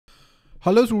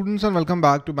Hello students and welcome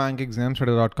back to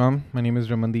bankexamstudy.com. My name is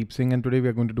Ramandeep Singh and today we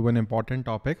are going to do an important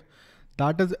topic,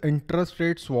 that is interest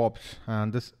rate swaps.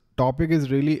 And this topic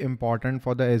is really important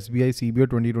for the SBI CBO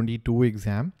 2022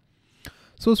 exam.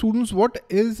 So students, what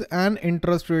is an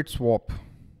interest rate swap?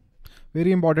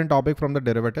 Very important topic from the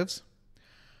derivatives.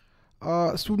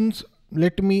 Students,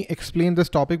 let me explain this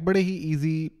topic बड़े ही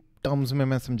easy terms में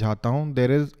मैं समझाता हूँ.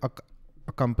 There is a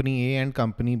company A and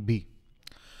company B.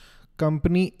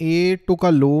 Company A took a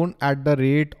loan at the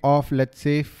rate of, let's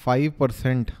say,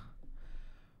 5%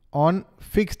 on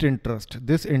fixed interest.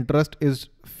 This interest is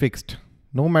fixed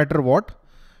no matter what.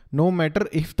 No matter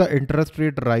if the interest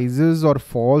rate rises or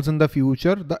falls in the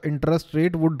future, the interest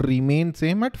rate would remain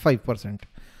same at 5%.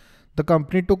 The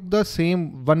company took the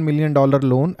same $1 million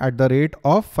loan at the rate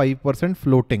of 5%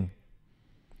 floating.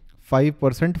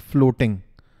 5% floating.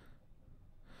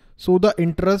 So the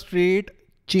interest rate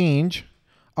change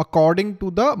according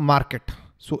to the market.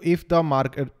 So if the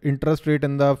market interest rate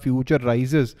in the future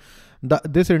rises,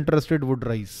 this interest rate would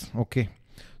rise. Okay.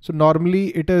 So normally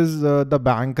it is the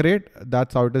bank rate.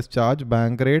 That's how it is charged.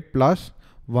 Bank rate plus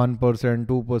 1%,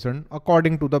 2%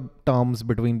 according to the terms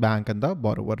between bank and the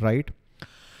borrower, right?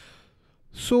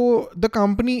 So the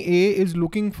company A is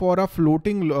looking for a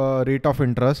floating rate of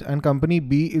interest and company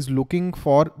B is looking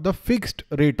for the fixed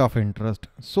rate of interest.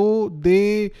 So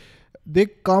they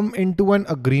come into an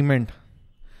agreement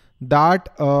that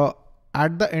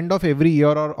at the end of every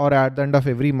year or at the end of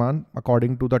every month,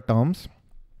 according to the terms,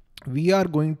 we are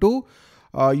going to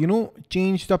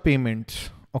change the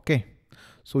payments. Okay,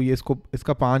 so ये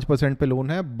इसका 5% पे loan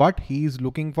है, but he is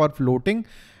looking for floating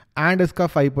and इसका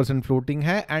 5% floating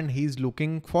है and he is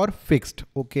looking for fixed.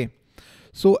 Okay,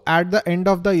 so at the end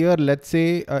of the year, let's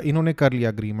say इन्होंने कर लिया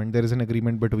agreement, there is an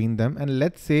agreement between them, and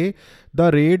let's say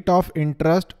the rate of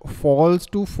interest falls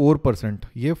to 4%.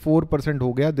 ये 4%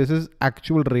 हो गया. This is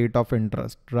actual rate of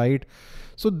interest, right?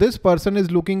 So this person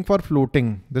is looking for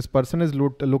floating. This person is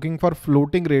looking for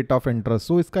floating rate of interest.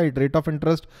 So इसका rate of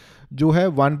interest जो है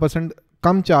 1%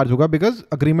 कम charge होगा because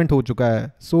agreement हो चुका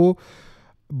है. So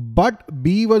but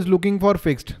B was looking for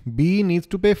fixed. B needs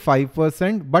to pay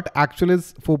 5%, but actual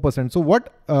is 4%. So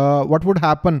what would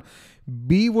happen?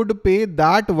 B would pay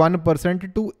that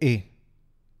 1% to A.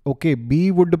 Okay,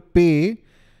 B would pay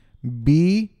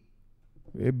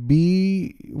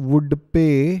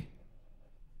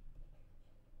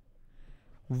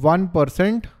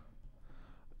 1%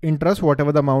 interest,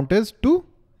 whatever the amount is, to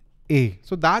A.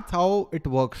 So that's how it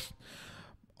works.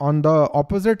 On the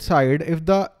opposite side, if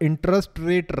the interest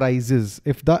rate rises,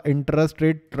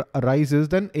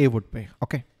 then A would pay.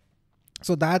 Okay.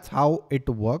 So that's how it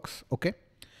works. Okay.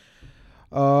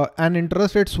 An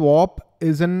interest rate swap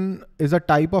is a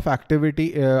type of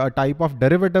activity, a type of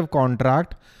derivative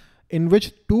contract in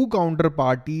which two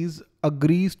counterparties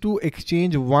agrees to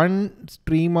exchange one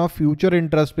stream of future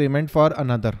interest payment for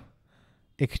another.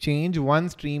 Exchange one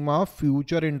stream of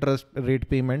future interest rate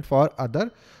payment for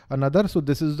another. So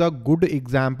this is a good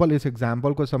example. इस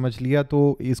example को समझ लिया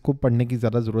तो इसको पढ़ने की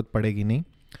ज़्यादा ज़रूरत पड़ेगी नहीं.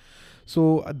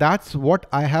 So that's what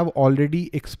I have already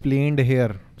explained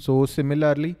here. So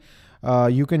similarly,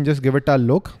 you can just give it a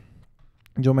look.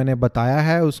 जो मैंने बताया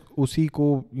है उसी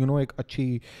को एक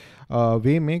अच्छी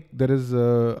way में, there is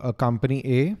a company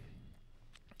A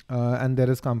and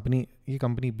there is company, ये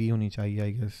company B होनी चाहिए,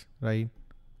 I guess, right?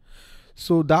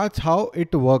 So that's how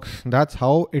it works.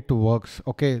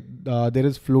 Okay. There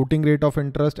is floating rate of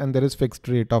interest and there is fixed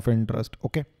rate of interest.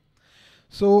 Okay.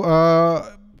 So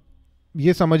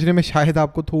ये समझने में शायद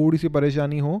आपको थोड़ी सी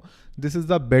परेशानी हो. This is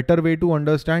the better way to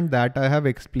understand that I have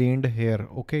explained here.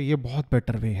 Okay. ये बहुत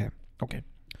better way है. Okay.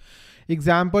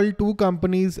 Example, two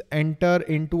companies enter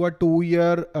into a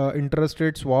 2-year interest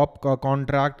rate swap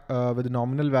contract with a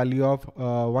nominal value of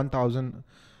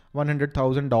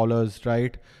 $100,000,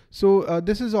 right? So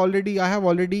this is already, I have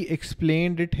already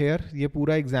explained it here. ये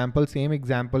पूरा example, same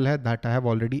example है that I have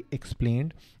already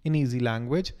explained in easy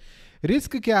language.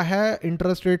 Risk क्या है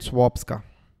interest rate swaps का?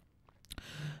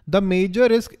 The major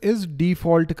risk is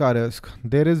default का risk.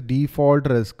 There is default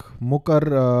risk.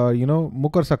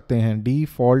 मुकर सकते हैं.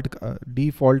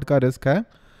 Default का risk है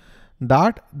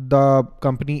that the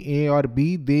company A or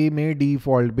B, they may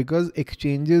default because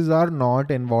exchanges are not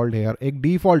involved here. एक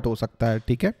default हो सकता है,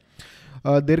 ठीक है?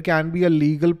 There can be a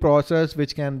legal process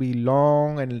which can be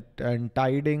long and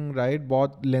tiring, right?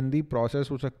 बहुत lengthy process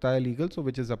हो सकता है legal, so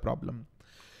which is a problem.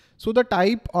 So the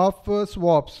type of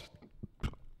swaps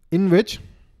in which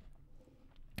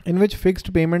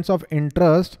fixed payments of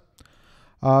interest,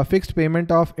 fixed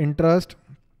payment of interest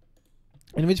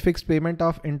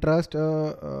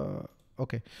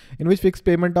Okay, in which fixed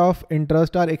payment of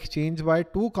interest are exchanged by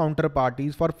two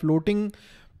counterparties for floating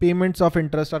payments of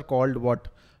interest are called what?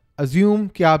 Assume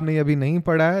कि आपने अभी नहीं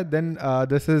पढ़ा है, then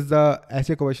this is the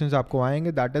ऐसे questions आपको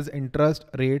आएंगे, that is interest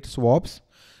rate swaps.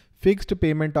 Fixed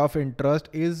payment of interest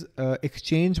is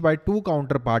exchanged by two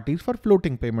counterparties for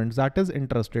floating payments, that is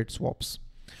interest rate swaps.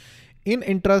 In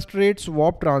interest rate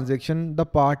swap transaction, the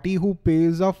party who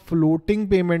pays a floating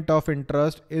payment of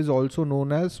interest is also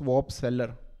known as swap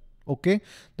seller. Okay,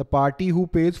 the party who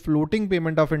pays floating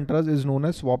payment of interest is known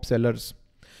as swap sellers.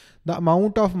 The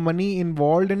amount of money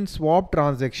involved in swap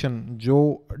transaction,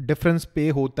 जो difference pay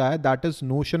होता है, that is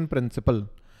notion principle.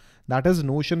 That is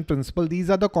notion principle. These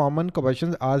are the common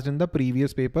questions asked in the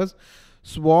previous papers.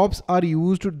 Swaps are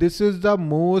used. This is the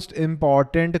most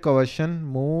important question.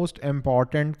 Most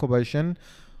important question.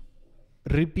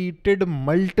 Repeated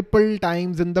multiple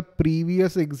times in the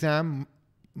previous exam.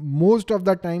 Most of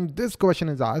the time this question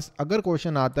is asked. अगर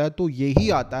question आता है तो यही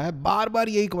आता है, बार बार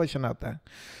यही question आता है.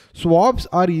 Swaps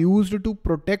are used to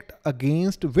protect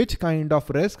against which kind of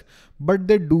risk, but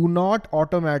they do not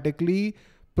automatically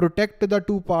protect the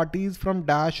two parties from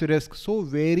dash risk. So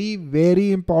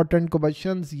very important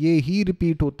questions ये ही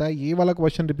repeat होता है, ये वाला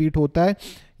question repeat होता है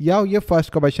या ये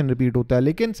first question repeat होता है.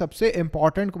 लेकिन सबसे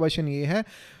important question ये है,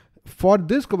 for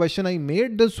this question I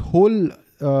made this whole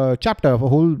chapter, a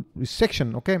whole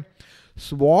section. Okay,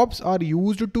 swaps are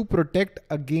used to protect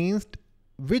against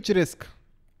which risk?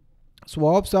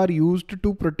 Swaps are used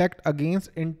to protect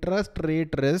against interest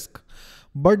rate risk,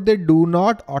 but they do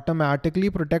not automatically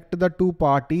protect the two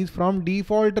parties from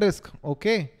default risk.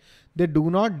 Okay, they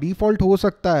do not default हो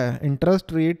सकता है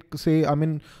interest rate से. I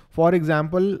mean, for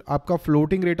example, आपका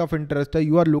floating rate of interest है,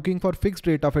 you are looking for fixed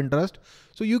rate of interest,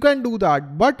 so you can do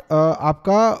that, but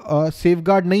आपका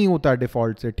safeguard नहीं होता है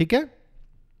default से. ठीक है?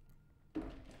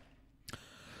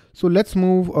 So let's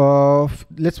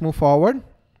move forward.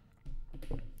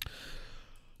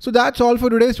 So that's all for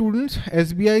today, students.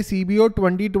 SBI CBO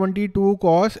 2022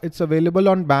 course, it's available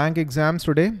on bank exams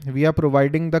today. We are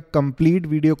providing the complete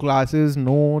video classes,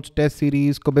 notes, test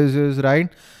series, quizzes,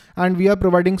 right? And we are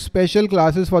providing special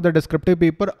classes for the descriptive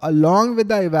paper along with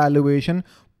the evaluation.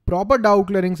 Proper doubt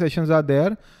clearing sessions are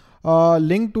there.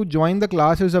 Link to join the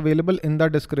class is available in the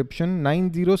description.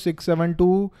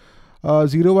 90672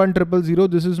 01000.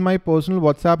 This is my personal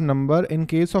WhatsApp number. In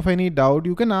case of any doubt,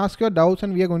 you can ask your doubts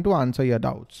and we are going to answer your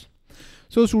doubts.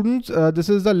 So students, this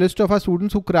is the list of our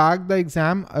students who cracked the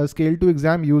exam, scale 2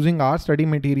 exam using our study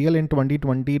material in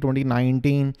 2020,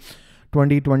 2019,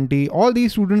 2020. All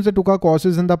these students that took our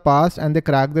courses in the past and they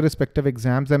cracked their respective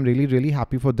exams. I'm really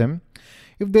happy for them.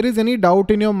 If there is any doubt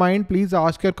in your mind, please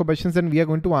ask your questions and we are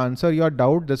going to answer your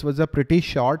doubt. This was a pretty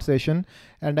short session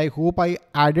and I hope I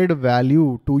added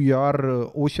value to your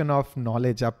ocean of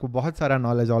knowledge. आपको बहुत सारा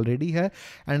knowledge already है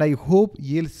and I hope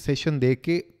ये session देख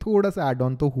के थोड़ा सा add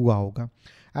on तो हुआ होगा.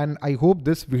 And I hope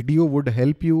this video would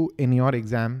help you in your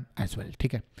exam as well.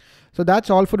 ठीक है? So that's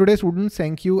all for today, students.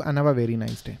 Thank you and have a very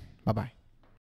nice day. Bye-bye.